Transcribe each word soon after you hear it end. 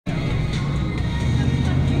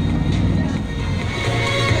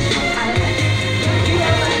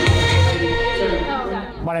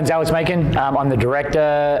My name's Alex Macon. I'm the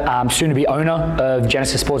director, soon to be owner of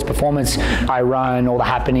Genesis Sports Performance. I run all the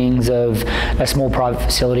happenings of a small private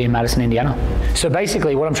facility in Madison, Indiana. So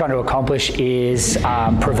basically what I'm trying to accomplish is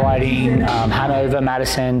providing Hanover,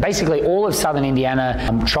 Madison, basically all of Southern Indiana.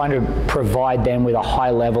 I'm trying to provide them with a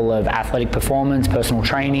high level of athletic performance, personal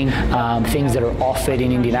training, things that are offered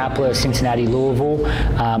in Indianapolis, Cincinnati, Louisville,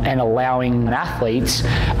 and allowing athletes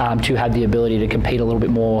to have the ability to compete a little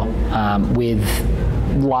bit more with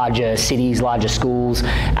larger cities, larger schools,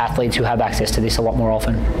 athletes who have access to this a lot more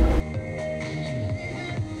often.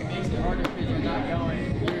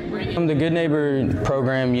 The Good Neighbor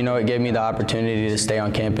program, it gave me the opportunity to stay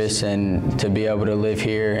on campus and to be able to live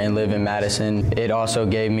here and live in Madison. It also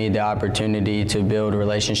gave me the opportunity to build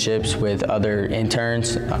relationships with other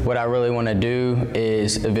interns. What I really want to do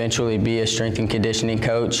is eventually be a strength and conditioning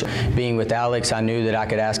coach. Being with Alex, I knew that I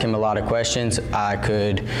could ask him a lot of questions. I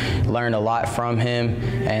could learn a lot from him,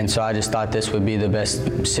 and so I just thought this would be the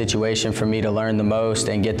best situation for me to learn the most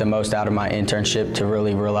and get the most out of my internship to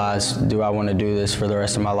really realize, do I want to do this for the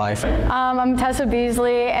rest of my life? I'm Tessa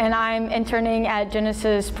Beasley, and I'm interning at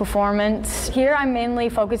Genesis Performance. Here I'm mainly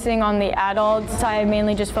focusing on the adults. I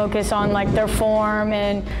mainly just focus on their form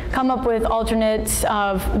and come up with alternates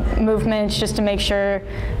of movements just to make sure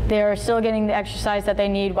they're still getting the exercise that they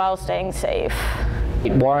need while staying safe.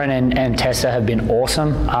 Warren and Tessa have been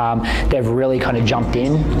awesome. They've really kind of jumped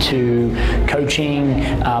in to coaching,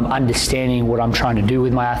 understanding what I'm trying to do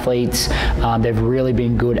with my athletes. They've really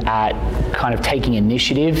been good at kind of taking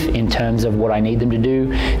initiative in terms of what I need them to do.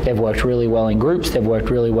 They've worked really well in groups. They've worked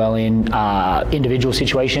really well in individual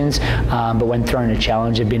situations. But when thrown a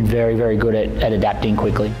challenge, they've been very, very good at adapting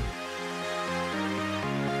quickly.